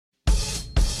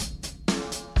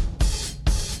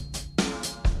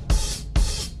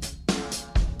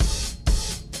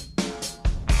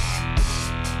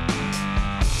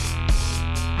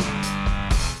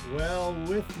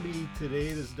today.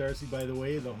 This is Darcy, by the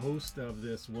way. The host of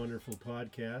this wonderful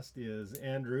podcast is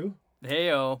Andrew.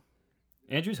 Heyo.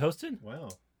 Andrew's hosting? Wow.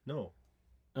 No.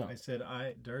 Oh. I said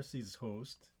Darcy's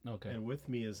host. Okay. And with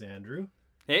me is Andrew.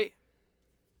 Hey.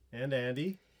 And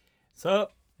Andy.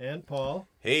 Sup? And Paul.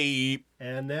 Hey.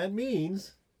 And that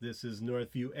means this is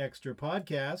Northview Extra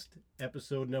Podcast,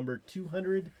 episode number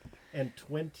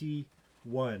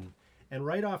 221. And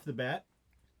right off the bat,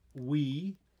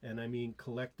 we, and I mean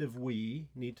collective we,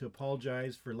 need to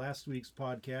apologize for last week's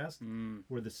podcast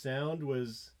where the sound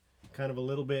was kind of a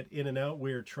little bit in and out.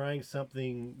 We were trying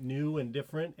something new and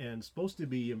different and supposed to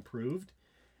be improved.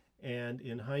 And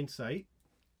in hindsight,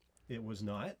 it was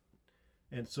not.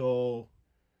 And so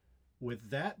with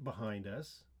that behind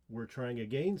us, we're trying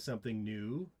again something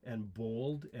new and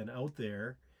bold and out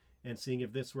there and seeing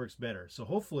if this works better. So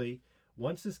hopefully,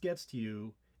 once this gets to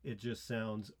you, it just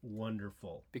sounds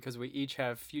wonderful. Because we each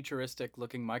have futuristic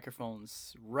looking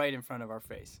microphones right in front of our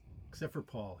face. Except for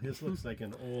Paul. His looks like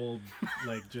an old,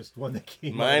 like just one that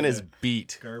came Mine out is of a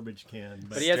beat. garbage can.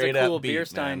 But he has a Straight cool up beat, beer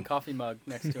stein man. coffee mug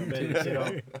next to him, But, too. you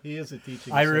know, he is a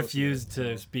teaching I associate, refuse to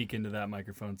so speak into that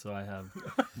microphone, so I have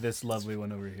this lovely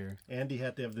one over here. Andy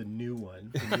had to have the new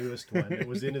one, the newest one. It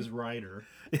was in his rider.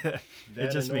 Yeah.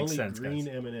 That just and makes only sense, green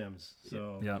guys. M&Ms.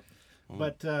 So. Yeah.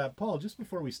 But Paul, just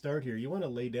before we start here, you want to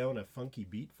lay down a funky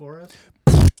beat for us?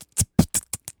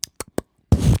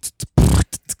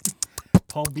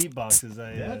 Paul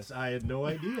beatboxes. I had no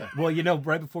idea. Well, you know,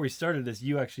 right before we started this,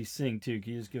 you actually sing too.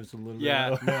 Can you just give us a little Yeah.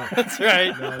 bit? No, That's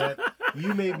right. no,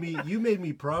 you made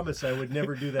me promise I would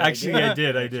never do that. Actually,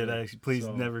 again. I did. Actually, please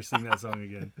So- never sing that song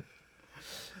again.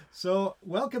 So,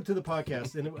 welcome to the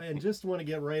podcast, and just want to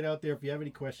get right out there. If you have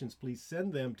any questions, please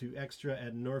send them to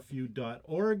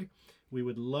extra@northview.org. We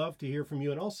would love to hear from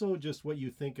you, and also just what you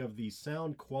think of the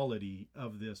sound quality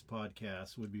of this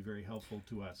podcast would be very helpful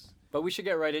to us. But we should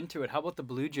get right into it. How about the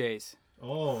Blue Jays?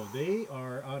 Oh, they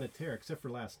are on a tear, except for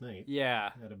last night.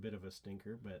 Yeah. Had a bit of a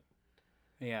stinker, but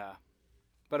Yeah.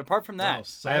 But apart from that, wow,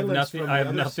 silence from the I have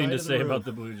other nothing side to of the say room. about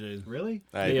the Blue Jays. Really?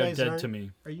 I- They You are guys dead aren't- to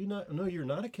me. Are you not? No, you're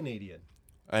not a Canadian.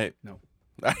 No.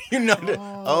 Are you not?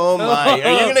 Oh my!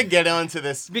 Are you gonna get onto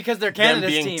this? because they're them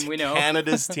Canada's being team, we know.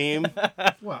 Canada's team.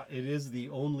 Well, it is the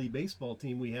only baseball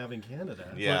team we have in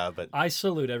Canada. Yeah, but I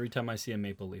salute every time I see a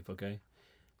maple leaf. Okay.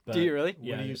 But, Do you really?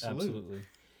 Yeah, do you salute? absolutely.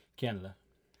 Canada.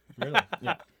 Really?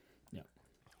 Yeah.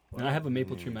 And I have a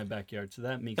maple tree in my backyard, so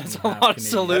that makes That's me a half lot of Canadian.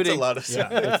 salute. that's a lot of. Yeah,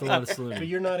 that's a lot of So saluting.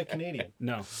 you're not a Canadian.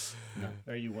 No.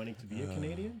 Are you wanting to be a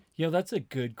Canadian? You know, that's a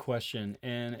good question.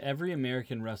 And every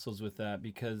American wrestles with that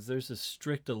because there's a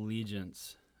strict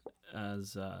allegiance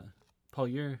as, Paul,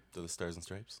 To the Stars and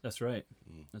Stripes. that's right.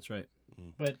 That's right.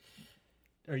 But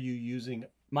are you using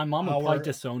My mom would Our- probably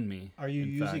disown me. are you in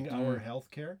using fact. our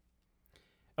health care?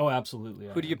 Oh, absolutely.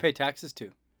 I Who do you am. pay taxes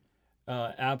to?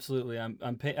 Absolutely. I'm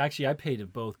actually, I pay to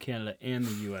both Canada and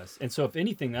the U.S. And so if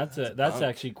anything, that's bunk.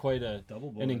 actually quite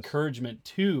Double bonus. an encouragement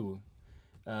to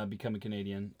become a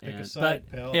Canadian. Pick a And-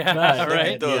 side, pal. Yeah, but- Look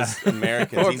right. at those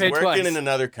Americans. Or He's pay working twice. in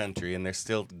another country, and they're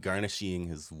still garnishing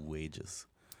his wages.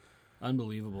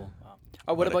 Unbelievable.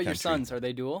 Oh, what What a about your country. sons? Are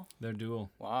they dual? They're dual.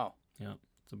 Wow. Yeah.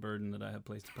 It's a burden that I have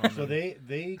placed upon So them.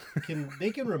 they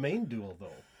can remain dual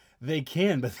though. They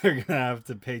can, but they're going to have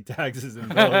to pay taxes in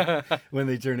both when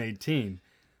they turn 18.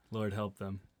 Lord help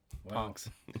them. Wow. Punks.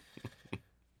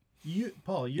 You,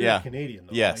 Paul, you're Yeah. a Canadian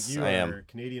though. Yes, like you I are am. a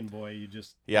Canadian boy. You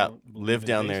just Yeah, don't believe live in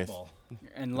down there. baseball.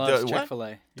 And loves what? Chick-fil-A.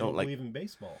 You Don't don't like- believe in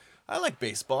baseball. I like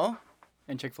baseball.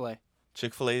 And Chick-fil-A.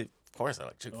 Chick-fil-A, of course, I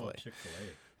like Chick-fil-A. Oh, Chick-fil-A.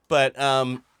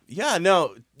 But yeah,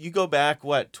 no, you go back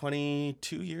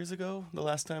 22 years ago, the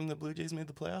last time the Blue Jays made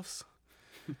the playoffs.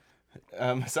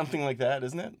 Something like that,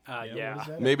 isn't it? What is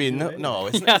that? Maybe You're no, right. no,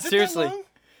 isn't Yeah, is it that seriously. long?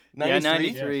 Yeah,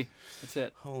 93? 93. That's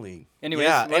it. Holy. Anyways,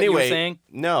 yeah. what you were Anyway, saying?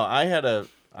 no, I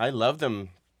loved them.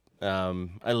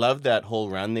 I loved that whole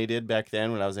run they did back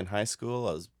then when I was in high school.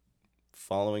 I was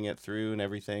following it through and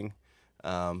everything.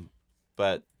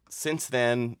 But since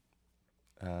then,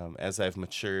 as I've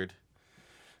matured,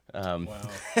 Wow.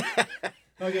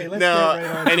 Okay, let's No, get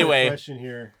right on to anyway. the question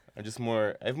here. I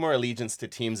have more allegiance to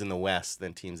teams in the West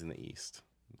than teams in the East.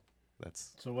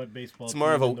 So what baseball? It's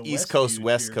more of team a in the East West Coast, do you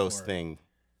West cheer Coast for? thing.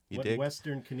 You What dig?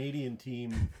 Western Canadian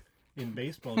team in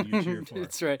baseball do you cheer for?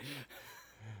 That's right.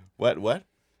 What?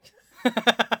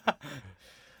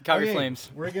 Calgary Okay, Flames.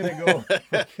 We're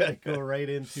gonna go right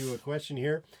into a question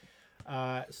here.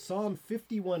 Psalm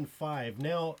 51:5.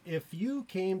 Now, if you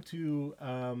came to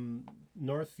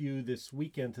Northview this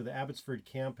weekend to the Abbotsford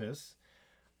campus,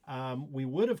 we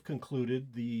would have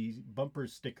concluded the bumper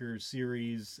sticker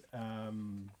series,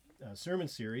 sermon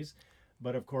series,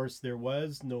 But of course, there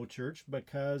was no church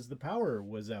because the power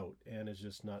was out and it's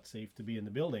just not safe to be in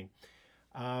the building.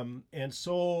 And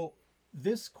so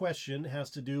this question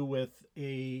has to do with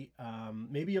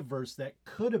maybe a verse that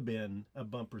could have been a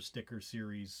bumper sticker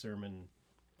series sermon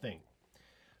thing.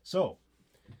 So,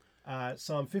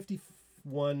 Psalm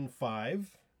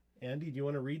 51:5. Andy, do you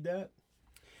want to read that?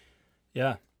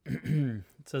 Yeah. It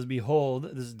says, "Behold,"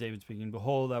 this is David speaking,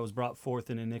 "Behold, I was brought forth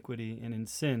in iniquity, and in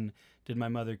sin did my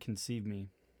mother conceive me."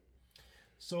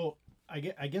 So I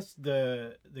guess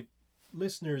the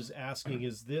listeners asking,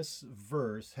 is this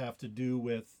verse have to do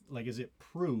with, like, is it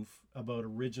proof about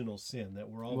original sin, that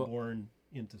we're all born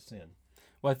into sin?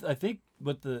 Well, I think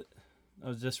I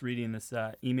was just reading this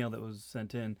email that was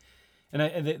sent in,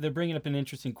 and they're bringing up an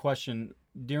interesting question.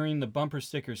 During the bumper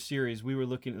sticker series, we were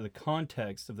looking at the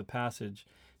context of the passage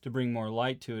to bring more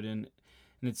light to it, and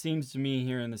it seems to me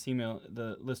here in this email,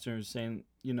 the listener is saying,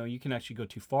 you can actually go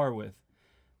too far with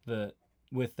that,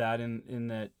 in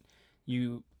that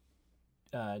you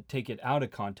take it out of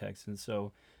context. And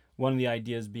so one of the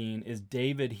ideas being, is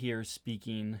David here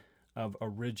speaking of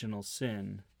original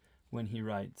sin when he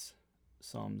writes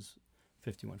Psalms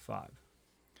 51:5?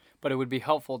 But it would be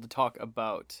helpful to talk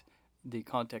about the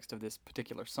context of this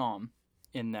particular psalm,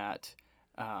 in that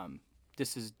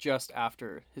this is just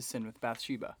after his sin with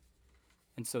Bathsheba.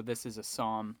 And so this is a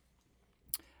psalm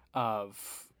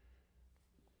of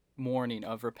mourning,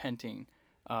 of repenting,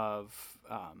 of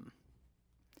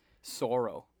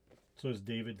sorrow. So is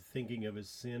David thinking of his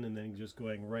sin and then just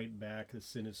going right back? The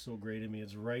sin is so great in me.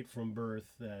 It's right from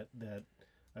birth that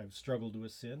I've struggled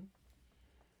with sin.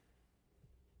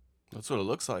 That's what it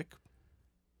looks like.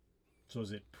 So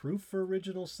is it proof for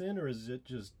original sin, or is it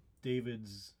just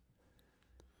David's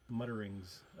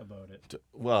mutterings about it?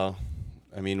 Well,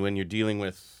 I mean, when you're dealing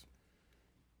with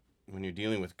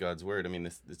God's word, I mean,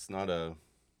 it's not a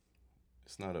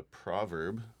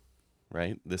proverb,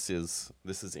 right? This is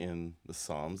in the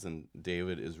Psalms, and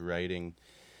David is writing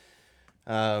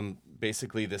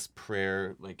basically this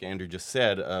prayer, like Andrew just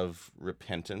said, of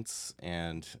repentance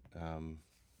and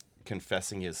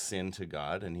confessing his sin to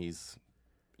God, and he's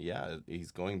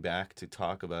going back to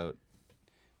talk about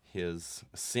his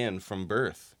sin from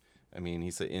birth. I mean,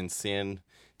 he said, "In sin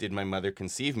did my mother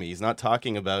conceive me." He's not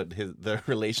talking about the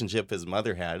relationship his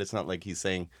mother had. It's not like he's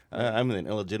saying, "I'm an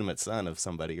illegitimate son of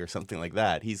somebody" or something like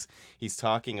that. He's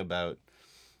talking about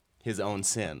his own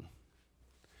sin.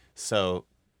 So,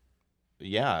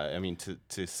 yeah, I mean,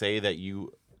 to say that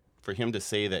for him to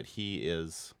say that he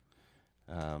is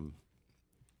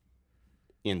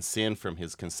in sin from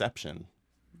his conception,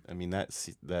 I mean,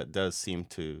 that does seem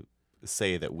to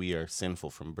say that we are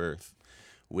sinful from birth,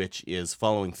 which is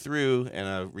following through and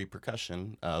a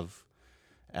repercussion of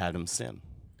Adam's sin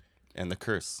and the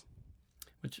curse.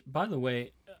 Which, by the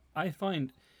way, I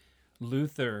find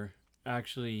Luther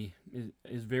actually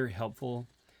is very helpful.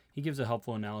 He gives a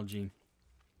helpful analogy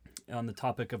on the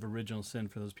topic of original sin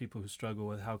for those people who struggle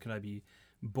with, how could I be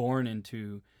born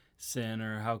into sin,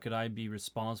 or how could I be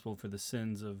responsible for the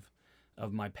sins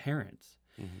of my parents?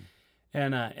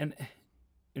 Mm-hmm.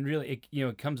 And really,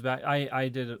 it comes back. I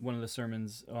did one of the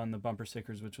sermons on the bumper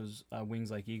stickers, which was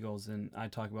Wings Like Eagles, and I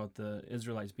talk about the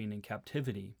Israelites being in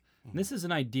captivity. Mm-hmm. And this is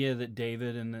an idea that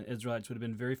David and the Israelites would have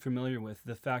been very familiar with,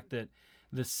 the fact that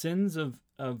the sins of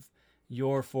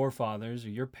your forefathers or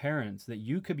your parents, that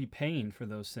you could be paying for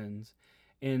those sins,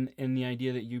 in the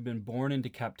idea that you've been born into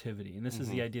captivity. And this is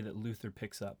the idea that Luther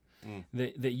picks up,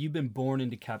 that you've been born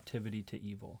into captivity to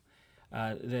evil,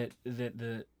 that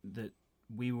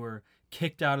we were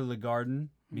kicked out of the garden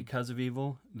because of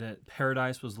evil, that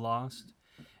paradise was lost,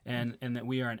 and that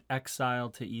we are an exile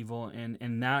to evil,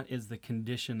 and that is the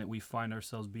condition that we find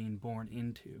ourselves being born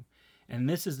into. And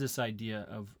this is this idea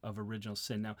of original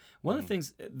sin. Now, one of the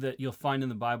things that you'll find in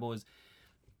the Bible is,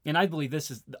 and I believe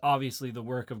this is obviously the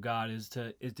work of God, is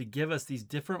to give us these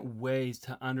different ways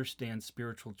to understand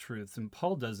spiritual truths. And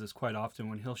Paul does this quite often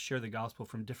when he'll share the gospel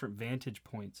from different vantage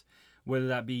points, whether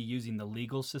that be using the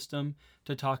legal system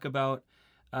to talk about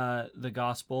the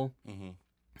gospel,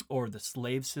 or the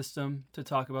slave system to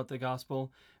talk about the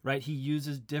gospel, right? He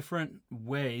uses different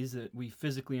ways that we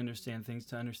physically understand things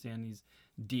to understand these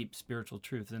deep spiritual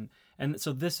truths. And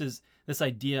so this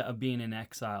idea of being in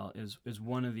exile is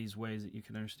one of these ways that you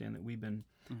can understand that we've been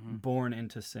born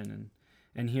into sin.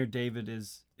 And here David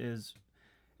is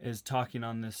talking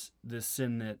on this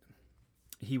sin that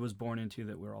he was born into,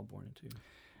 that we're all born into.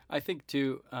 I think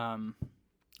too,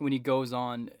 when he goes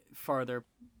on farther,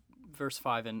 verse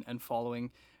 5 and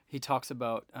following, he talks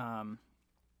about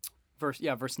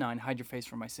verse 9, hide your face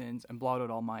from my sins and blot out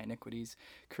all my iniquities.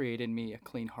 Create in me a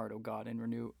clean heart, O God, and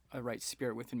renew a right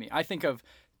spirit within me. I think of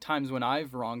times when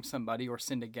I've wronged somebody or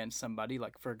sinned against somebody,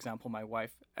 like, for example, my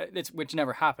wife, which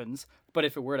never happens, but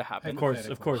if it were to happen.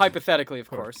 Of course. Hypothetically, of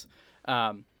course.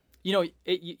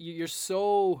 You're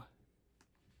so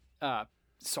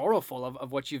sorrowful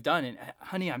of what you've done. And,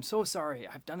 honey, I'm so sorry.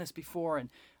 I've done this before, and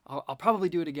I'll probably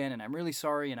do it again, and I'm really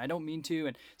sorry, and I don't mean to.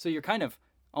 And so you're kind of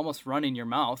almost running your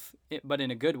mouth, but in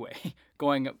a good way,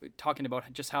 talking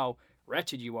about just how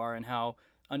wretched you are and how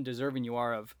undeserving you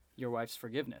are of your wife's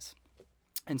forgiveness.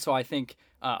 And so I think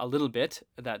a little bit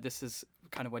that this is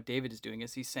kind of what David is doing,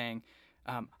 is he's saying,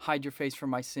 hide your face from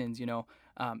my sins.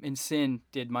 In sin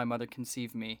did my mother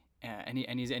conceive me, and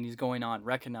he's going on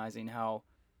recognizing how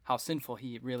sinful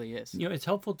he really is. It's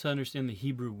helpful to understand the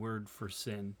Hebrew word for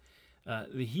sin.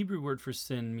 The Hebrew word for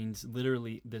sin means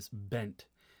literally this bent,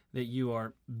 that you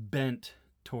are bent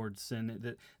towards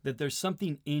sin, that there's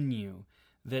something in you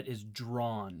that is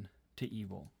drawn to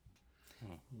evil.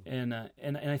 And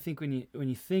I think when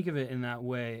you think of it in that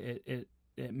way,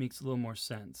 it makes a little more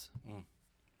sense.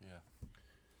 Yeah.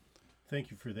 Thank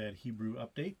you for that Hebrew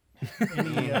update.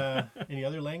 Any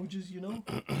other languages you know?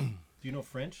 Do you know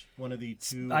French? One of the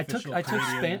two official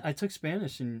Canadian... I took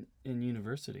Spanish in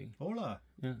university. Hola.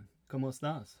 Yeah. ¿Cómo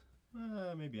estás?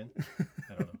 Muy bien.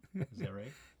 I don't know. Is that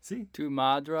right? Sí. Tu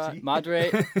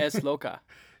madre es loca.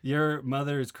 Your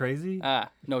mother is crazy?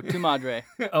 No, tu madre.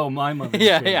 Oh, my mother is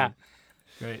Yeah, crazy. yeah.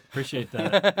 Great. Appreciate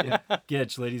that. Yeah.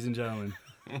 Getch, ladies and gentlemen.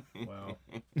 Wow.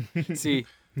 See.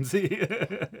 See?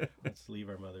 Let's leave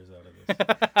our mothers out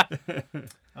of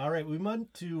this. All right, we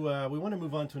want to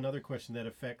move on to another question that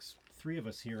affects three of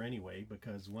us here anyway,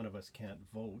 because one of us can't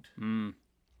vote.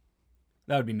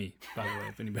 That would be me, by the way,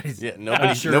 if anybody's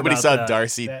nobody saw that.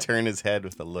 Darcy turn his head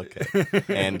with a look at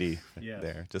Andy Yes.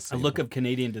 there. Just a look of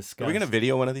Canadian disgust. Are we gonna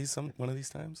video one of these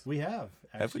times? We have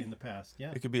actually we? in the past.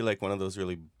 Yeah. It could be like one of those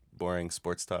really boring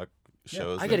sports talk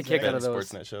shows. I get a kick out of those.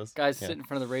 Sportsnet shows. Guys sit in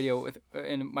front of the radio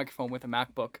in a microphone with a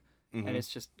MacBook, and it's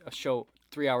just a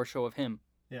 3-hour show of him.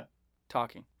 Yeah.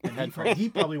 Talking. He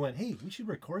probably went, "Hey, we should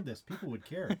record this. People would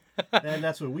care." And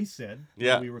that's what we said.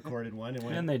 Yeah. We recorded one and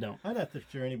went, And they don't. I'm not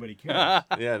sure anybody cares.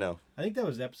 Yeah, no. I think that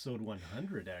was episode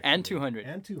 100 actually. And 200.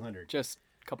 And 200. Just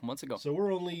a couple months ago. So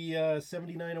we're only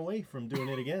 79 away from doing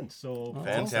it again. So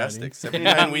Fantastic.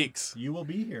 79 weeks. You will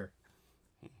be here.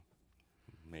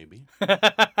 Maybe. By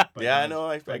Yeah, I God's- know.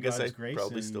 I by guess I God's grace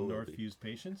probably and still will be. Northview's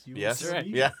patience. You Yes. will still be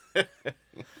Yeah.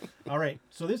 All right.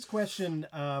 So this question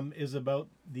is about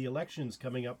the elections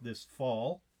coming up this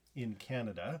fall in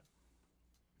Canada,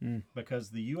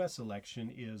 because the U.S.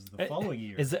 election is the following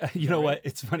year. Is that, you know what?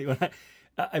 It's funny when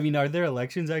I mean, are there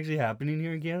elections actually happening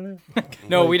here in Canada?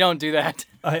 No, we don't do that.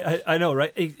 I know,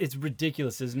 right? It's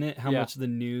ridiculous, isn't it? How Yeah. much the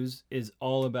news is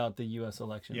all about the U.S.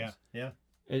 elections. Yeah.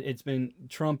 It's been,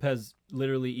 Trump has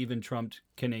literally even trumped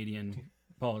Canadian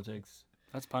politics.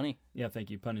 That's funny. Yeah, thank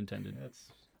you. Pun intended. That's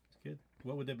good.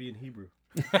 What would that be in Hebrew?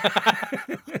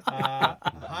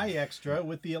 Hi, Extra.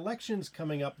 With the elections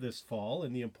coming up this fall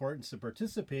and the importance of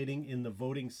participating in the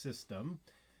voting system,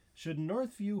 should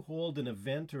Northview hold an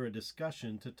event or a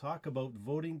discussion to talk about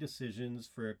voting decisions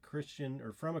for a Christian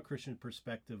or from a Christian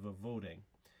perspective of voting?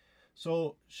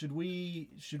 So should we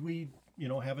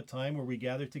have a time where we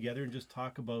gather together and just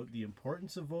talk about the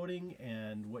importance of voting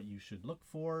and what you should look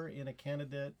for in a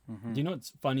candidate? Do you know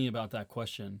what's funny about that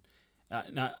question?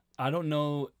 Now, I don't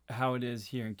know how it is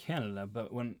here in Canada,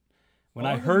 but when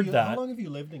I heard that, how long have you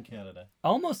lived in Canada?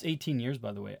 almost 18 years,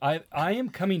 by the way, I am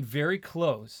coming very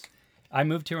close. I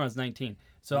moved here when I was 19,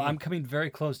 so I'm coming very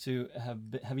close to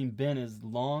having been as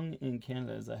long in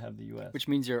Canada as I have the U.S. Which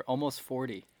means you're almost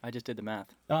 40. I just did the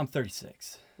math. Oh, I'm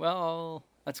 36. Well,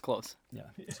 that's close. Yeah.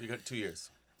 So you got 2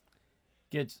 years.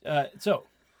 So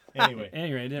Anyway,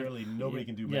 anyway, nobody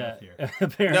can do math here.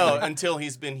 Apparently. No, until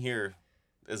he's been here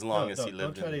as long as he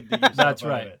lived Don't try to in. dig yourself That's out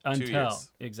right. of it. Until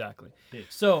years. exactly. Okay.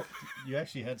 So You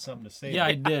actually had something to say. yeah,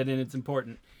 I there. did, and it's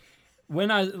important.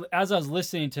 As I was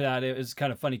listening to that, it was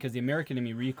kind of funny because the American in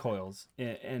me recoils,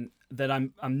 and that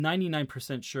I'm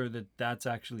 99% sure that that's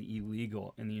actually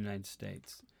illegal in the United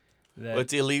States. That, Well,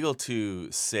 it's illegal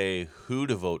to say who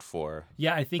to vote for.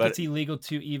 yeah, I think but- it's illegal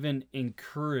to even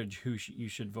encourage who you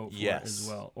should vote for Yes. as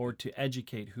well, or to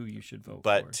educate who you should vote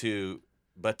But for.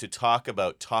 to talk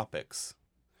about topics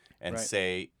and Right.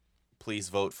 say, please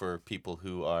vote for people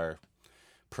who are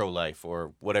pro-life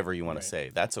or whatever you want Right. to say.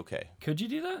 That's okay. Could you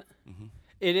do that?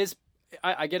 It is.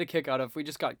 I get a kick out of. We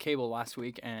just got cable last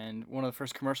week, and one of the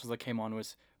first commercials that came on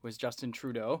was Justin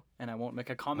Trudeau. And I won't make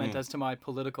a comment as to my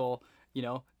political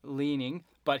leaning,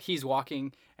 but he's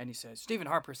walking and he says, Stephen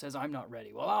Harper says I'm not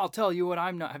ready. Well, I'll tell you what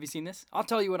I'm not. Have you seen this? I'll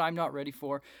tell you what I'm not ready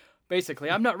for. Basically,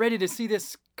 I'm not ready to see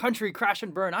this country crash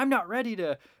and burn. I'm not ready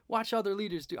to watch other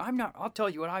leaders do. I'll tell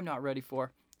you what I'm not ready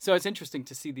for. So it's interesting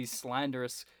to see these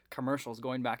slanderous commercials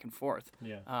going back and forth.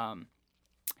 Yeah.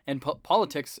 And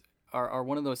politics are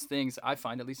one of those things I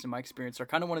find, at least in my experience, are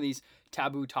kind of one of these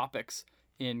taboo topics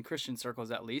in Christian circles,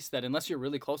 at least, that unless you're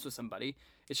really close with somebody,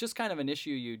 it's just kind of an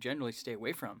issue you generally stay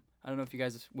away from. I don't know if you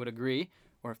guys would agree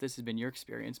or if this has been your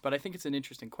experience, but I think it's an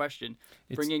interesting question,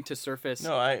 bringing to surface.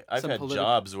 No, I've had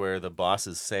jobs where the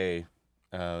bosses say,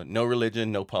 no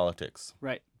religion, no politics.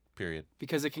 Right. Period.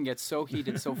 Because it can get so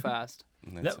heated so fast.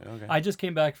 Okay. I just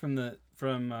came back from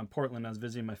Portland. I was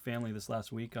visiting my family this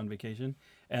last week on vacation,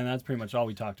 and that's pretty much all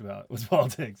we talked about was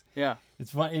politics. Yeah,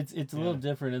 it's fun. It's a little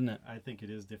different, isn't it? I think it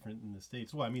is different in the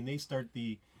States. Well, I mean, they start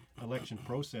the election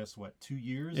process 2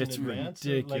 years in advance?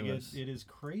 Ridiculous. It is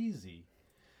crazy.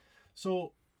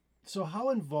 So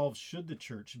how involved should the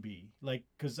church be?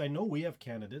 Because I know we have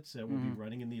candidates that will be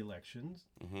running in the elections,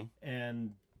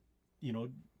 and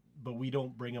but we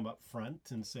don't bring them up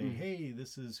front and say, hey,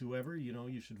 this is whoever,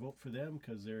 you should vote for them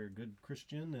because they're a good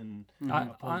Christian and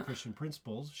uphold Christian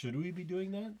principles. Should we be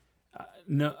doing that?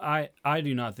 No, I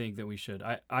do not think that we should.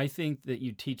 I think that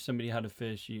you teach somebody how to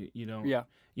fish. You don't. Yeah.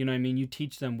 You know what I mean? You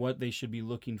teach them what they should be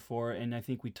looking for. And I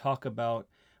think we talk about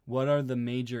what are the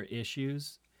major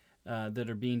issues that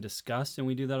are being discussed. And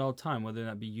we do that all the time, whether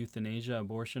that be euthanasia,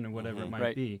 abortion, or whatever it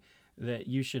might be, that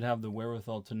you should have the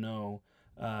wherewithal to know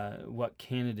what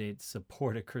candidates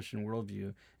support a Christian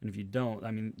worldview. And if you don't,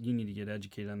 I mean, you need to get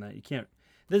educated on that. You can't.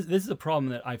 This is a problem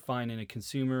that I find in a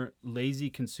lazy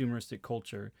consumeristic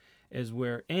culture, is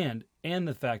where and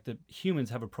the fact that humans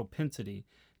have a propensity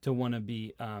to want to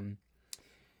be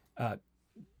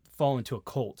fall into a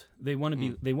cult. They want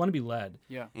to be led.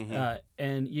 Yeah.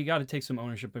 And you got to take some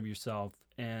ownership of yourself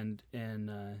and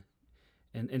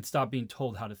stop being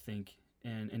told how to think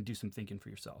and do some thinking for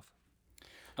yourself.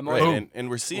 Right, and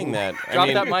we're seeing that. Drop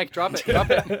that mic. Drop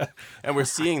it. And we're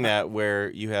seeing that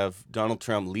where you have Donald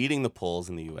Trump leading the polls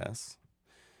in the U.S.,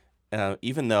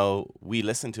 even though we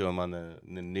listen to him on the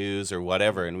news or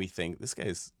whatever, and we think, this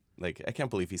guy's, I can't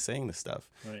believe he's saying this stuff.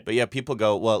 Right. But yeah, people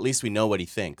go, well, at least we know what he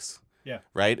thinks. Yeah.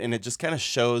 Right? And it just kind of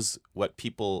shows what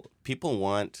people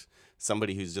want,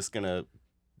 somebody who's just going to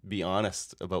be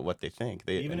honest about what they think.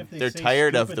 Even if they're say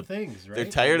tired of stupid things, right? They're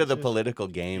tired of the political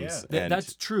games. Yeah. And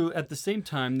That's true. At the same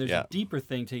time, there's a deeper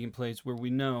thing taking place where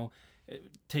we know,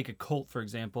 take a cult, for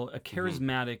example, a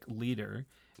charismatic leader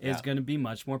is going to be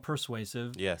much more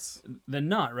persuasive than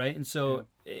not, right? And so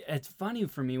it's funny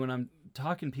for me when I'm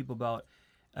talking to people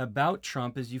about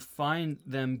Trump is you find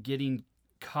them getting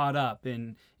caught up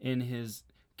in his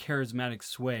charismatic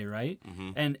sway, right?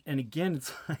 And again,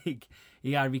 it's like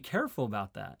you got to be careful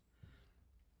about that.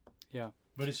 Yeah.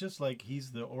 But it's just like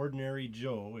he's the ordinary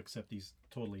Joe, except he's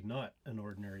totally not an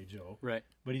ordinary Joe. Right.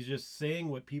 But he's just saying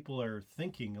what people are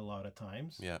thinking a lot of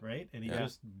times, right? And he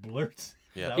just blurts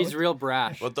it out. He's real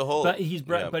brash. But the whole but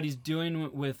he's doing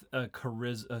it with a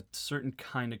certain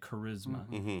kind of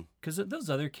charisma. Because those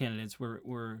other candidates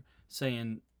were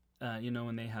saying,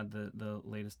 when they had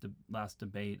the last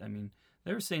debate, I mean,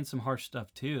 they were saying some harsh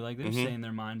stuff too. Like they were saying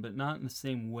their mind, but not in the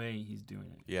same way he's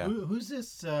doing it. Yeah. Who's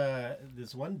this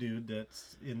one dude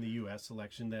that's in the U.S.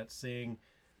 election that's saying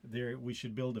we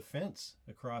should build a fence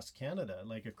across Canada,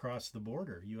 like across the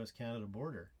border, U.S.-Canada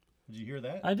border? Did you hear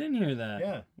that? I didn't hear that.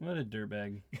 Yeah. What a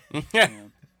dirtbag.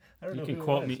 I don't know. You can who it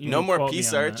quote was. me. No more quote me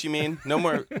peace on arch, that. you mean? No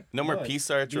more No,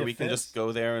 peace arch be where a we can fence. just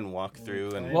go there and walk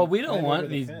through and Well, we Climb don't over want the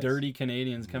these fence. dirty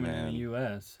Canadians coming in the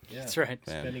U.S. Yeah. That's right.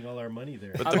 Spending all our money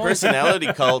there. But the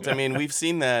personality cult, I mean, we've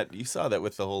seen that. You saw that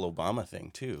with the whole Obama thing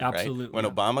too, Absolutely. right? When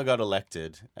Obama got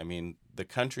elected, I mean, the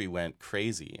country went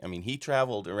crazy. I mean, he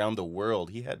traveled around the world.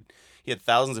 He had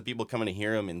thousands of people coming to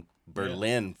hear him in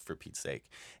Berlin, for Pete's sake.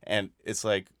 And it's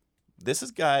like this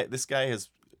guy has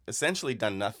essentially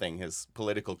done nothing his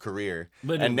political career.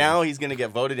 Literally. And now he's going to get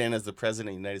voted in as the president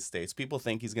of the United States. People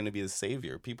think he's going to be the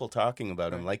savior. People talking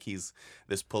about him like he's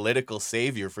this political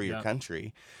savior for your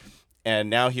country. And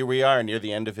now here we are near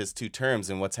the end of his 2 terms,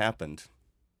 and what's happened?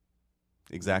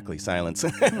 Exactly, silence.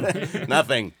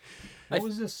 Nothing. What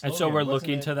was this? And so slogan? we're Wasn't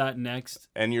looking it- to that next.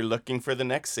 And you're looking for the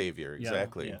next savior.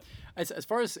 Exactly. Yeah. As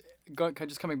far as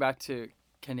just coming back to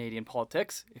Canadian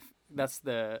politics, if that's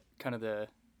the kind of the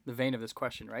vein of this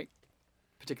question, right?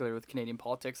 Particularly with Canadian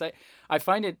politics, I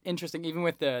find it interesting. Even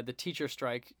with the teacher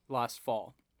strike last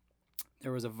fall,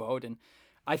 there was a vote, and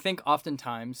I think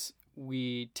oftentimes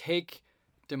we take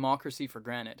democracy for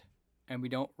granted, and we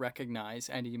don't recognize.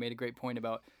 Andy, you made a great point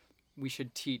about we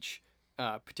should teach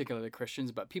particularly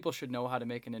Christians, but people should know how to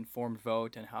make an informed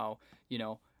vote and how,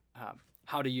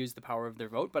 how to use the power of their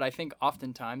vote. But I think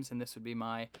oftentimes, and this would be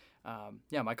my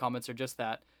comments are just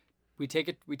that we take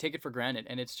it for granted,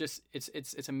 and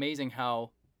it's amazing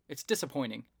how it's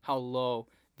disappointing how low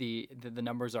the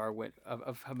numbers are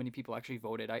of how many people actually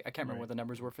voted. I can't remember what the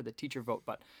numbers were for the teacher vote,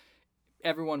 but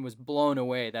everyone was blown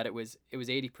away that it was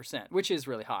 80%, which is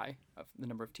really high of the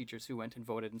number of teachers who went and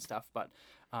voted and stuff. But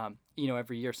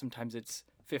every year sometimes it's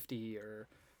 50 or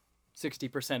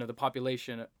 60% of the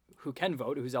population who can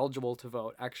vote, who's eligible to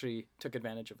vote, actually took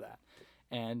advantage of that.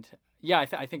 And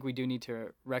I think we do need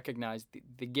to recognize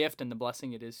the gift and the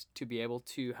blessing it is to be able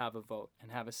to have a vote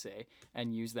and have a say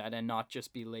and use that, and not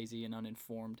just be lazy and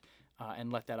uninformed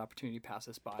and let that opportunity pass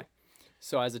us by.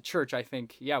 So as a church, I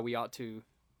think we ought to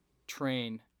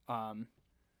train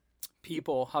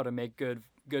people how to make good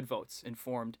votes,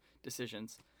 informed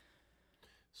decisions.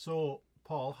 So,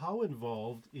 Paul, how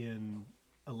involved in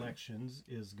elections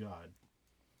is God?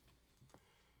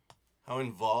 How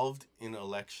involved in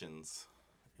elections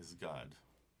is God?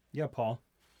 Yeah, Paul.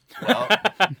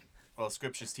 Well,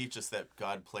 scriptures teach us that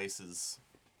God places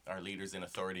our leaders in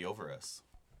authority over us.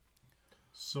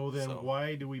 So then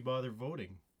why do we bother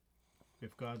voting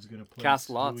if God's going to place cast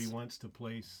lots who he wants to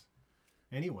place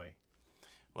anyway?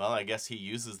 Well, I guess he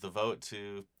uses the vote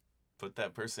to put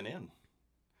that person in.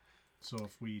 So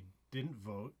if we didn't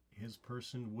vote, his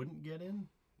person wouldn't get in?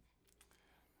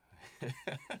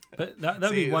 But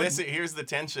that'd be one. Here's the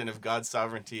tension of God's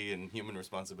sovereignty and human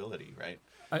responsibility, right?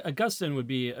 Augustine would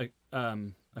be a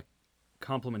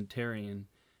complementarian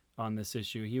on this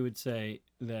issue. He would say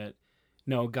that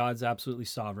no, God's absolutely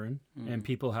sovereign, and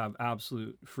people have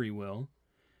absolute free will,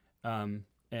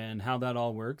 and how that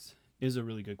all works is a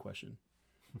really good question,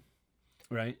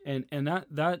 right? And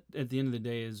that at the end of the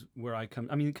day is where I come.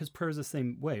 I mean, because prayer is the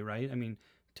same way, right? I mean,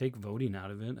 take voting out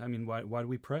of it. I mean, why do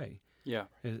we pray? Yeah.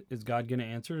 Is God going to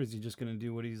answer? Or is he just going to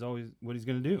do what he's going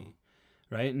to do?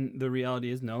 Right? And the reality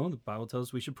is, no, the Bible tells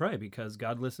us we should pray because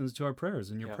God listens to our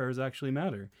prayers, and your prayers actually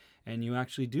matter. And you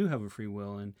actually do have a free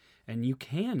will, and you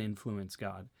can influence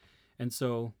God. And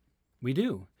so we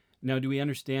do. Now, do we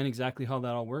understand exactly how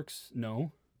that all works?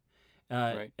 No.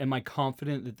 Right. Am I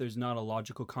confident that there's not a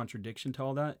logical contradiction to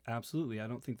all that? Absolutely. I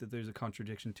don't think that there's a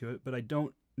contradiction to it, but I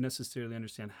don't necessarily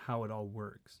understand how it all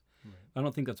works. Right. I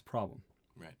don't think that's a problem.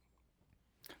 Right.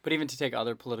 But even to take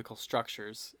other political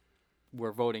structures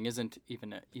where voting isn't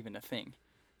even a thing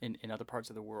in other parts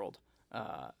of the world,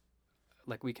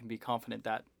 like we can be confident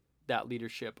that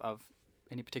leadership of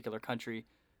any particular country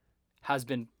has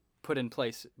been put in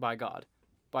place by God,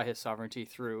 by his sovereignty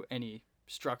through any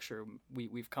structure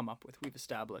we've come up with, we've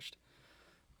established.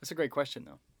 That's a great question,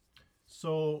 though.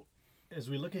 So as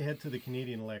we look ahead to the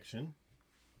Canadian election,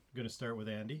 I'm going to start with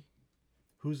Andy.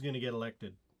 Who's going to get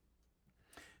elected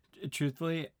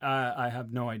Truthfully, I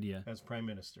have no idea. as Prime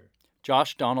Minister?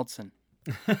 Josh Donaldson.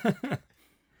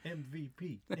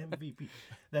 MVP.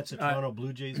 That's a Toronto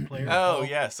Blue Jays player. Oh,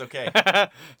 yes. Okay.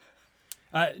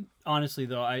 Honestly,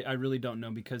 though, I really don't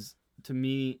know, because to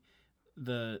me,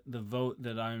 the vote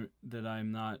that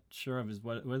I'm not sure of is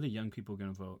what are the young people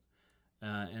going to vote,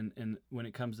 and when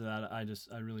it comes to that, I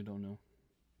really don't know.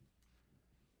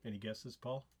 Any guesses,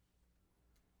 Paul?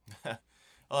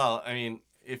 Well, I mean,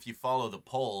 if you follow the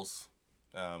polls,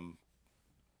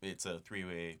 it's a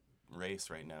three-way race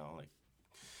right now.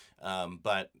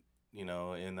 But in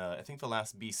I think the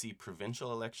last BC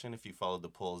provincial election, if you followed the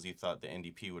polls, you thought the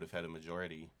NDP would have had a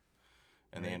majority,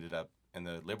 and and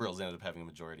the Liberals ended up having a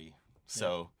majority.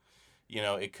 So,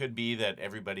 it could be that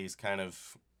everybody's kind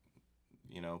of,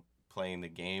 playing the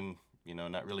game,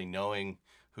 not really knowing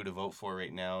who to vote for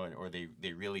right now, or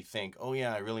they really think, oh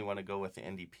yeah, I really want to go with the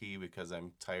NDP because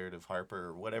I'm tired of Harper,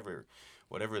 or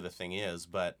whatever the thing is.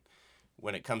 But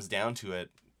when it comes down to it,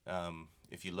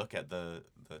 if you look at the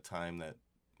time that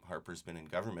Harper's been in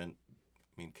government,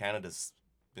 I mean, Canada's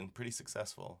been pretty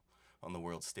successful on the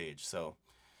world stage. So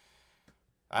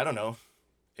I don't know.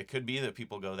 It could be that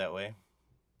people go that way,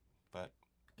 but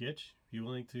Gitch, you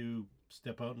willing to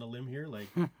step out on a limb here like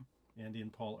Andy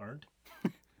and Paul aren't?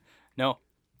 No.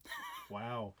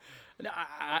 Wow.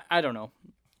 I don't know.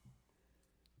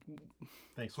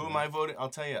 Thanks. Who am I voting? I'll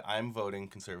tell you, I'm voting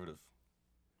Conservative.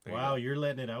 There you Wow, go. you're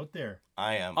letting it out there.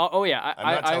 I am. Oh yeah,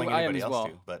 I'm not telling I am anybody as else well.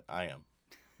 to, but I am.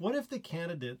 What if the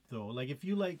candidate, though, like if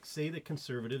you say the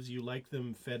Conservatives, you like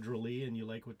them federally and you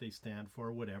like what they stand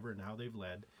for, whatever, and how they've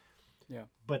led. Yeah.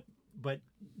 But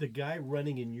the guy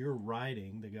running in your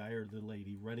riding, the guy or the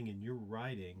lady running in your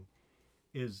riding,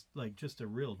 is like just a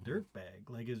real dirtbag.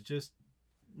 Like is just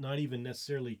not even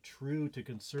necessarily true to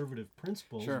conservative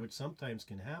principles, Sure. which sometimes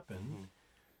can happen.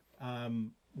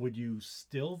 would you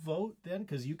still vote then?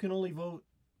 Because you can only vote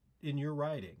in your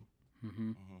riding.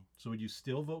 Mm-hmm. So would you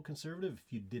still vote Conservative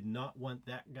if you did not want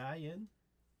that guy in?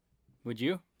 Would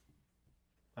you?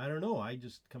 I don't know. I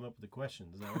just come up with the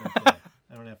questions.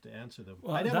 I don't have to answer them.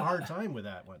 Well, I'd have a hard time with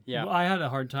that one. Yeah. Well, I had a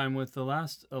hard time with the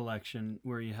last election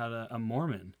where you had a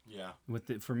Mormon, Yeah.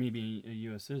 for me being a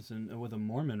U.S. citizen, with a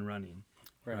Mormon running,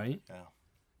 right? Yeah.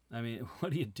 I mean,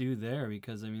 what do you do there?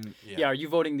 Because, I mean, Yeah. Are you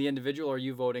voting the individual or are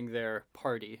you voting their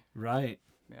party? right.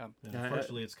 Yeah. And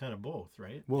unfortunately, it's kind of both,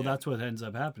 right? Well, Yeah. that's what ends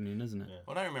up happening, isn't it? Yeah.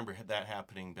 Well, I remember that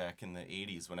happening back in the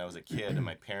 80s when I was a kid, and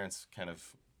my parents kind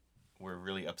of were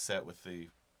really upset with the.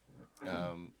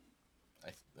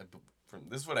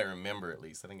 This is what I remember, at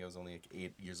least. I think I was only like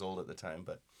 8 years old at the time,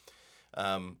 but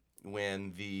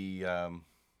when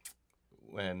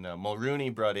Mulrooney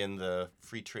brought in the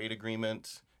free trade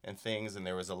agreement and things, and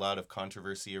there was a lot of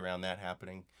controversy around that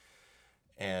happening,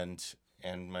 and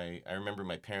I remember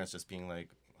my parents just being like,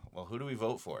 well, who do we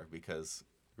vote for? Because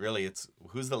really, it's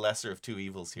who's the lesser of two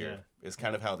evils here is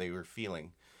kind of how they were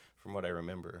feeling from what I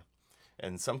remember.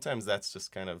 And sometimes that's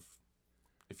just kind of,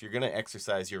 if you're going to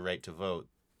exercise your right to vote,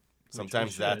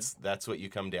 sometimes that's what you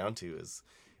come down to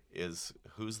is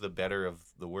who's the better of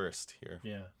the worst here.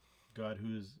 Yeah. God,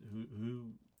 who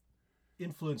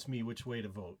influenced me which way to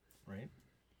vote, right?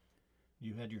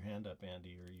 You had your hand up,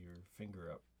 Andy, or your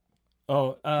finger up.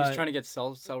 Oh, He's trying to get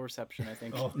cell reception, I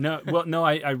think. Oh. No,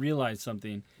 I realized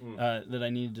something that I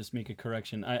need to just make a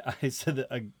correction. I said that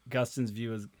Augustine's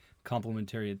view is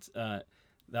complementary. It's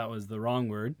that was the wrong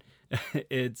word.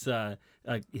 It's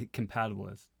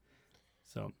compatibilist.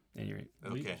 So, anyway.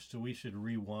 Okay. So we should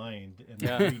rewind and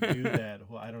Yeah. redo that.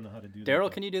 Well, I don't know how to do that. Daryl,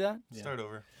 can you do that? Yeah. Start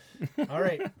over. All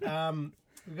right.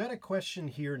 We've got a question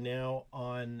here now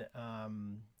on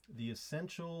the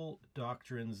essential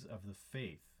doctrines of the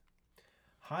faith.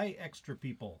 Hi, extra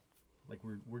people. Like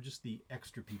we're just the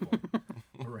extra people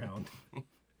around.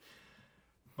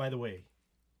 By the way,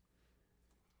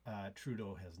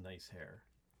 Trudeau has nice hair,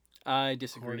 I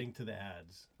disagree. according to the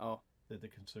ads Oh, that the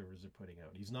Conservatives are putting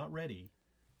out. He's not ready,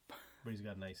 but he's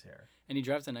got nice hair. and he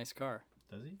drives a nice car,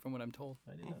 Does he? from what I'm told.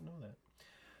 I did not know that.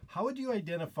 How would you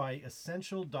identify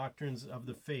essential doctrines of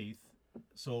the faith?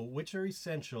 So, which are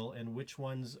essential and which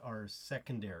ones are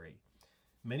secondary?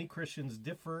 Many Christians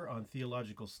differ on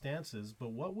theological stances,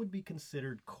 but what would be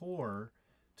considered core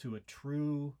to a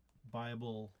true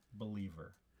Bible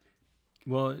believer?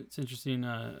 Well, it's interesting.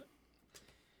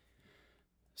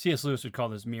 C.S. Lewis would call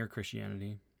this mere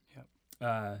Christianity. Yep.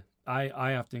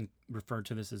 I often refer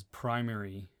to this as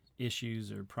primary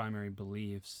issues or primary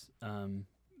beliefs.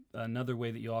 Another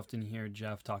way that you often hear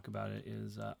Jeff talk about it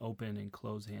is open and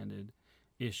close-handed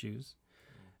issues.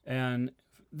 And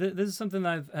this is something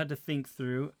that I've had to think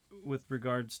through with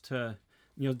regards to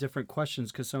different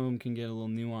questions, because some of them can get a little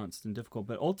nuanced and difficult.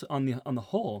 But on the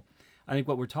whole, I think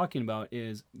what we're talking about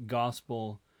is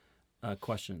gospel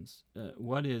questions.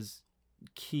 What is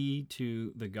key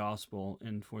to the gospel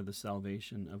and for the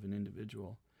salvation of an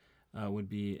individual would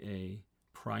be a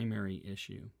primary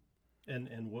issue.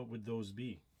 And what would those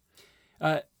be?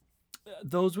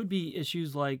 Those would be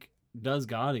issues like, does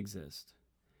God exist?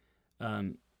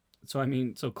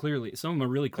 So clearly, some of them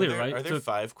are really clear, right? Are there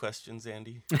 5 questions,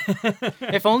 Andy?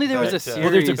 If only there was a But, series.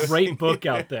 Well, there's a great book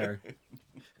out there.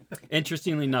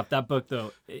 Interestingly enough, that book,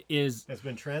 though, is That's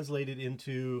been translated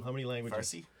into how many languages?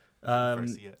 Farsi?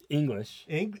 Farsi yet? English.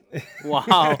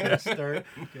 Wow. Good start.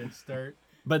 Good start.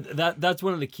 But that's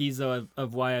one of the keys, though,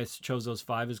 of why I chose those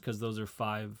 5 is because those are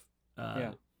 5,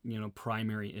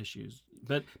 primary issues.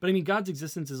 But I mean, God's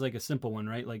existence is like a simple one,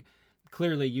 right? Like,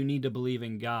 clearly, you need to believe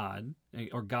in God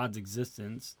or God's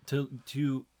existence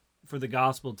for the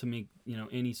gospel to make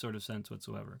any sort of sense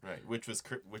whatsoever. Right, which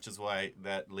is why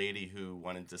that lady who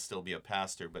wanted to still be a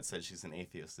pastor but said she's an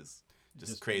atheist is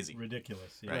just crazy.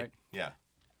 Ridiculous. Yeah. Right? Right. Yeah.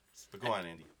 But go on,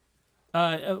 Andy.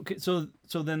 Okay, so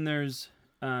then there's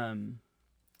one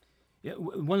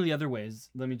of the other ways.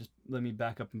 Let me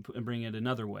back up and bring it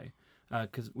another way,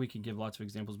 because we could give lots of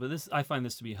examples. But I find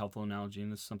this to be a helpful analogy,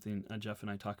 and this is something Jeff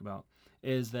and I talk about,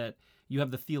 is that you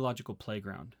have the theological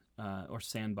playground or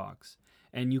sandbox,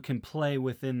 and you can play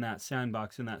within that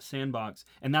sandbox, and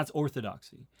that's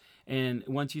orthodoxy. And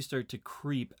once you start to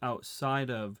creep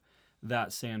outside of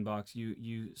that sandbox,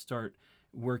 you start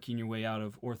working your way out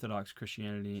of Orthodox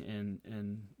Christianity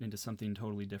and into something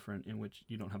totally different, in which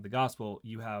you don't have the gospel.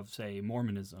 You have, say,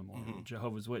 Mormonism or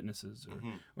Jehovah's Witnesses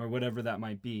or whatever that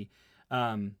might be.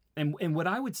 And what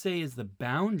I would say is the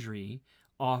boundary,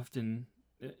 often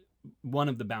one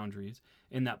of the boundaries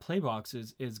in that play box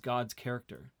is God's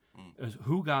character, is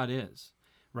who God is,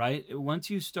 right? Once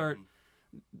you start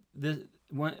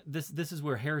this is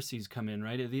where heresies come in,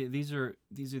 right? These are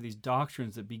these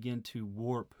doctrines that begin to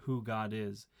warp who God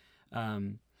is.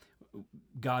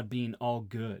 God being all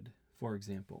good, for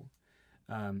example,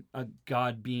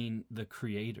 God being the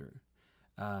creator,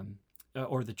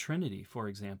 or the Trinity, for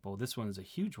example. This one is a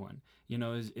huge one.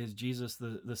 Is Jesus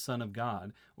the Son of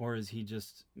God, or is he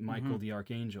just Michael the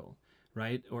Archangel,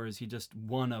 right? Or is he just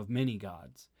one of many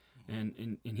gods,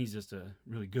 and he's just a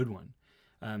really good one?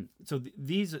 So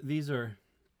these would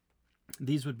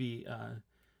be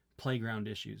playground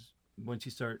issues. Once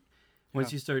you start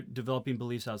developing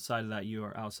beliefs outside of that, you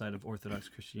are outside of Orthodox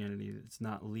Christianity. It's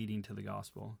not leading to the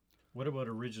gospel. What about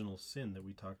original sin that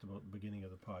we talked about at the beginning of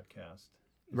the podcast?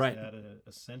 Is Right. that an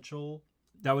essential?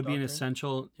 That would be an Doctrine?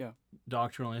 essential Yeah.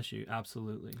 doctrinal issue.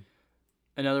 Absolutely.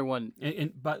 Another one.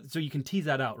 But so you can tease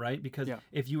that out, right? Because Yeah.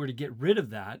 if you were to get rid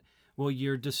of that, well,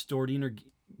 you're distorting, or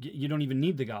you don't even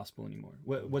need the gospel anymore.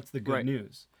 What's the good Right.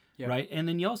 news, Yeah. right? And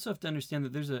then you also have to understand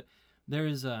that there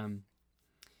is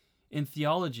in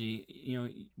theology,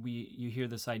 you hear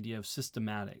this idea of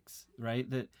systematics, right?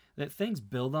 That things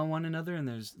build on one another, and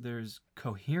there's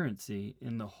coherency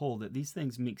in the whole. That these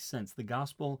things make sense. The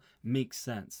gospel makes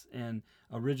sense, and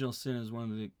original sin is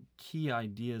one of the key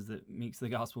ideas that makes the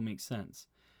gospel make sense.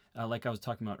 Like I was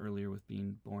talking about earlier with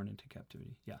being born into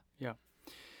captivity. Yeah.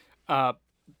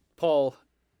 Paul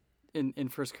in 1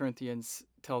 Corinthians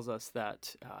tells us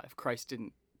that if Christ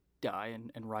didn't die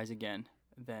and rise again,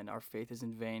 then our faith is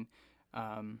in vain.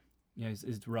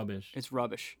 It's rubbish. It's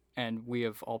rubbish, and we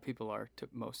of all people are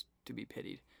most to be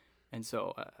pitied. And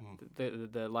so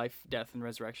the life, death, and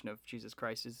resurrection of Jesus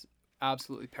Christ is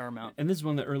absolutely paramount. And this is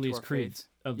one of the earliest our creeds faith.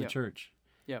 of the Yeah. church.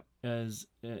 Yeah. As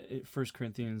 1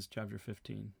 Corinthians chapter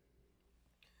 15.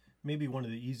 Maybe one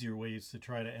of the easier ways to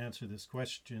try to answer this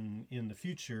question in the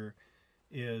future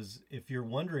is, if you're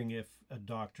wondering if a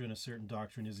certain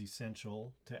doctrine is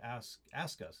essential, to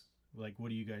ask us, like, what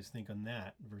do you guys think on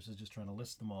that, versus just trying to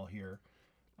list them all here.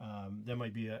 That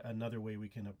might be another way we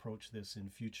can approach this in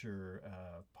future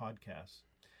podcasts.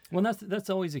 Well, that's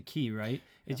always a key, right?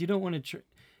 Is you don't want to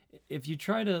if you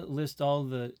try to list all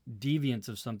the deviants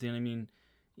of something, I mean,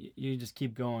 you just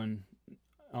keep going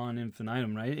on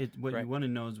infinitum, right? What Right. you want to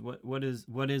know is what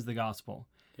is the gospel,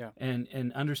 Yeah.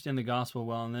 and understand the gospel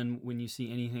well, and then when you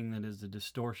see anything that is a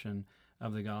distortion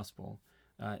of the gospel,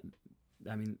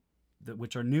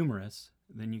 which are numerous,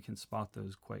 then you can spot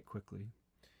those quite quickly.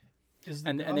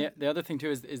 And the other thing too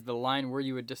is the line where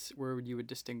you would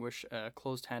distinguish a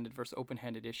closed-handed versus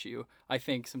open-handed issue. I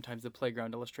think sometimes the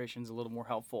playground illustration is a little more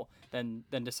helpful than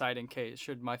deciding, okay,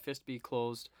 should my fist be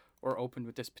closed or opened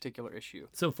with this particular issue.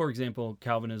 So, for example,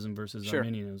 Calvinism versus Sure.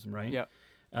 Arminianism, right? Yeah.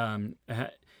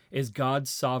 Is God's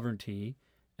sovereignty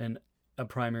a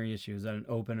primary issue? Is that an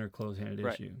open or closed-handed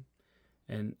Right. issue?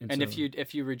 And And so,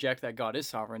 if you reject that God is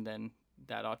sovereign, then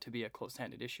that ought to be a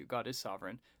closed-handed issue. God is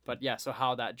sovereign, but yeah. So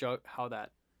how that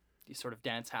sort of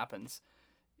dance happens,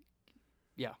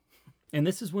 yeah. and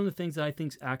this is one of the things that I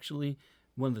think is actually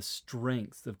one of the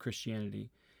strengths of Christianity.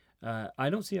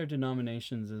 I don't see our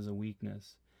denominations as a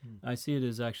weakness. I see it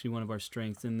as actually one of our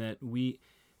strengths, in that we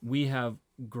have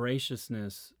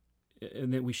graciousness,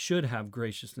 and that we should have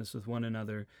graciousness with one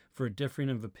another for a differing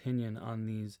of opinion on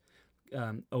these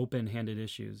open-handed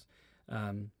issues,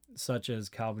 such as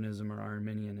Calvinism or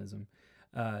Arminianism,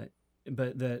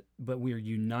 but we are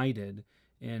united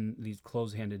in these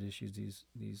closed-handed issues,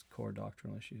 these core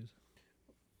doctrinal issues.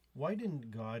 Why didn't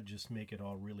God just make it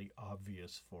all really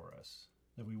obvious for us,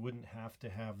 that we wouldn't have to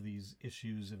have these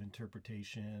issues of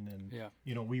interpretation and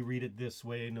Yeah. we read it this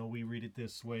way, no, we read it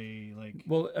this way, like?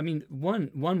 Well, I mean,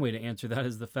 one way to answer that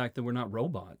is the fact that we're not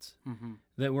robots,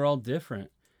 that we're all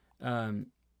different.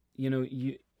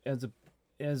 You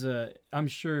as a I'm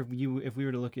sure if we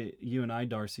were to look at you and I,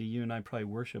 Darcy, you and I probably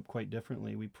worship quite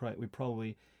differently. We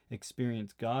probably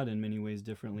experience God in many ways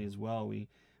differently as well.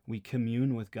 We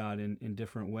commune with God in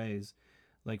different ways.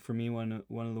 Like for me, one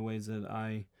of the ways that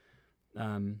I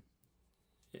one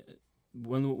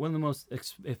of the most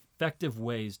effective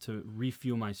ways to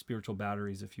refuel my spiritual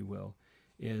batteries, if you will,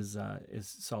 is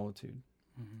solitude.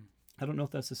 I don't know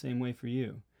if that's the same way for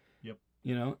you. Yep.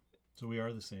 So we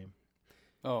are the same.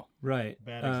 Oh, Right.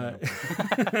 Bad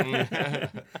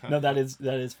example. No, that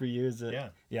is for you. Is it? Yeah.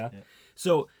 Yeah.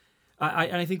 So,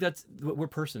 I think that's we're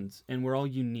persons, and we're all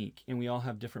unique, and we all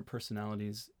have different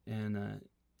personalities, and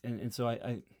so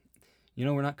I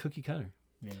we're not cookie cutter.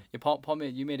 Yeah. yeah. Paul,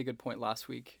 you made a good point last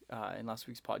week in last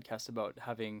week's podcast about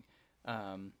having.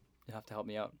 You have to help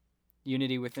me out.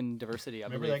 Unity within diversity. I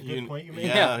Remember believe. that good point you made?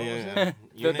 Yeah. What was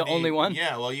yeah. that? The only one?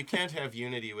 Yeah, well, you can't have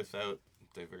unity without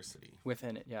diversity.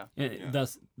 Within it, yeah. And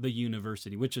thus the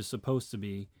university, which is supposed to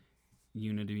be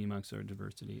unity amongst our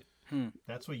diversity.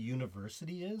 That's what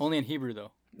university is? Only in Hebrew,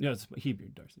 though. No, it's Hebrew,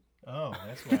 Darcy. Oh,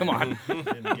 that's why. Come on. I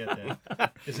didn't get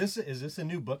that. Is this a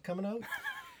new book coming out?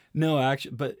 No,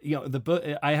 actually, but the book.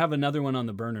 I have another one on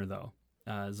the burner though.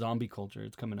 Zombie Culture.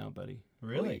 It's coming out, buddy.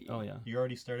 Really? Oh yeah. You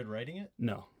already started writing it?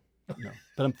 No,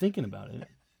 but I'm thinking about it.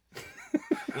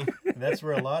 That's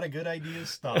where a lot of good ideas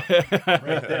stop.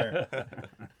 Right there.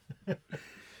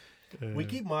 We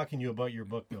keep mocking you about your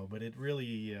book, though, but it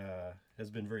really has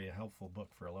been very helpful book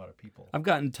for a lot of people. I've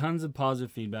gotten tons of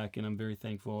positive feedback, and I'm very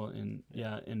thankful. And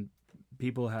and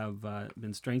people have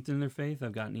been strengthened in their faith.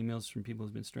 I've gotten emails from people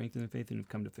who've been strengthened in their faith and have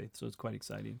come to faith. So it's quite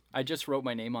exciting. I just wrote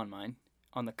my name on mine,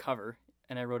 on the cover,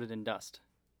 and I wrote it in dust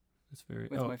It's very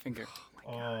with my finger.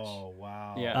 Oh,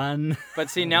 wow. Yeah. But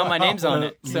see, now my name's on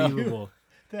it. So Unbelievable.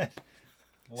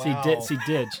 Wow. See,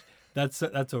 Ditch. That's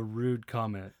a rude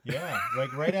comment. Yeah,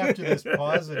 like right after this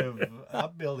positive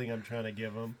upbuilding I'm trying to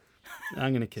give him.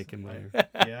 I'm gonna kick him later.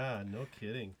 Yeah, no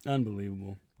kidding.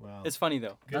 Unbelievable. Wow. it's funny,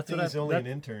 though. Good thing he's only an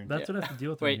intern. That's what I have to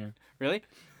deal with Wait. right here. Really?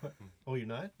 Oh, you're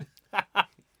not?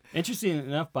 Interesting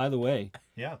enough, by the way,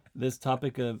 Yeah. this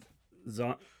topic of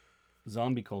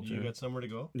zombie culture. You got somewhere to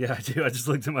go? Yeah, I do. I just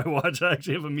looked at my watch. I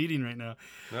actually have a meeting right now.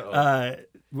 Uh-oh.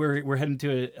 We're heading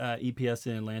to a EPS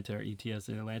in Atlanta, or ETS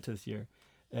in Atlanta this year,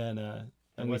 and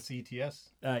what's ETS?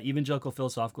 Evangelical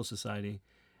Philosophical Society,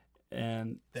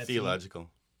 and That's Theological.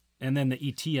 and then the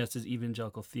ETS is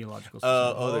Evangelical Theological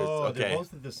Oh, Society. there's Oh, okay. they're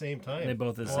both at the same time. They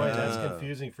both at the Boy, same that's time.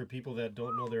 confusing for people that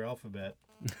don't know their alphabet.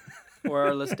 Or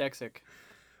our dyslexic.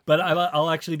 But I'll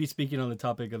actually be speaking on the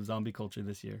topic of zombie culture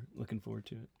this year. Looking forward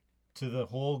to it. To the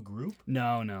whole group?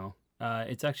 No.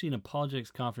 It's actually an apologetics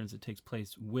conference that takes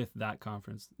place with that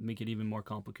conference. Make it even more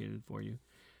complicated for you.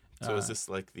 So is this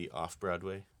like the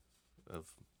off-Broadway of?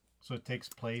 So it takes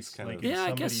place kind like of- in Yeah,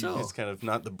 I guess somebody's- so. It's kind of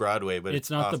not the Broadway, but It's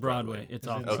not the off-Broadway. Broadway. It's Is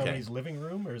off. it in Okay. somebody's living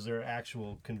room, or is there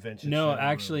actual convention? No, center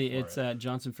room actually, for it's it? at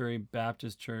Johnson Ferry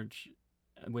Baptist Church,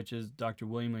 which is Dr.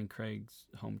 William and Craig's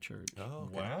home church. Oh,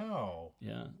 okay. Wow.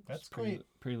 Yeah, That's it's pretty, quite-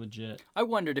 pretty legit. I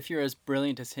wondered if you're as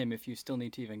brilliant as him, if you still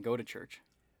need to even go to church.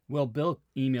 Well, Bill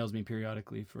emails me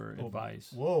periodically for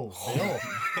advice. Whoa,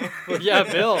 Bill. Yeah,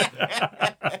 Bill.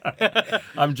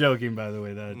 I'm joking, by the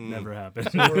way. That never happened.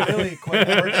 We're really quite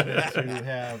fortunate to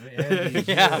have Andy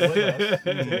Yeah. here with us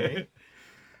today.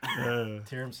 Uh,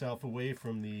 Tear himself away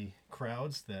from the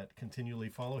crowds that continually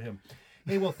follow him.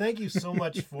 Hey, well, thank you so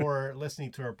much for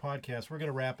listening to our podcast. We're going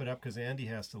to wrap it up because Andy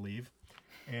has to leave.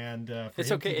 And for It's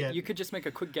him to okay. get- You could just make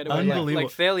a quick getaway Unbelievable.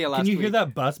 like Thalia last Can you week. hear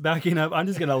that bus backing up? I'm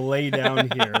just gonna lay down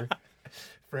here.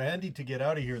 For Andy to get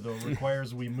out of here, though,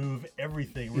 requires we move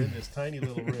everything. We're in this tiny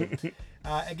little room.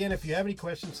 Again, if you have any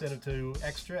questions, send them to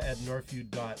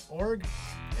extra@northview.org.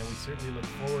 And we certainly look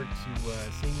forward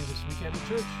to seeing you this weekend in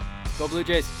church. Go Blue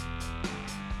Jays.